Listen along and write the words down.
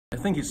I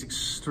think it's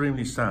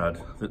extremely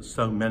sad that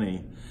so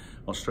many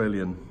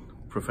Australian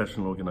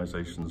professional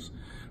organisations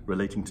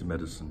relating to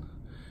medicine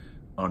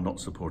are not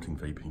supporting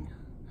vaping.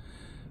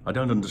 I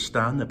don't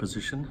understand their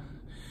position.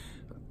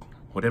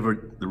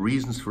 Whatever the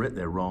reasons for it,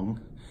 they're wrong,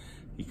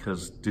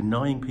 because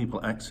denying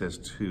people access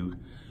to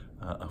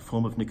a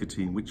form of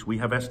nicotine, which we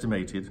have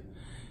estimated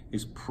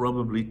is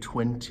probably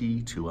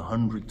 20 to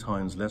 100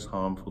 times less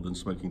harmful than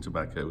smoking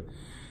tobacco,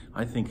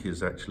 I think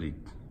is actually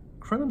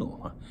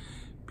criminal.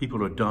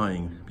 People are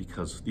dying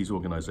because these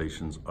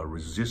organizations are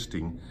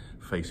resisting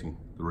facing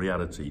the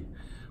reality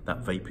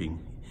that vaping,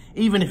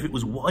 even if it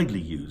was widely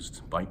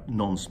used by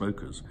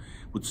non-smokers,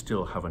 would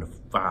still have a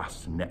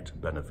vast net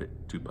benefit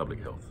to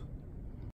public health.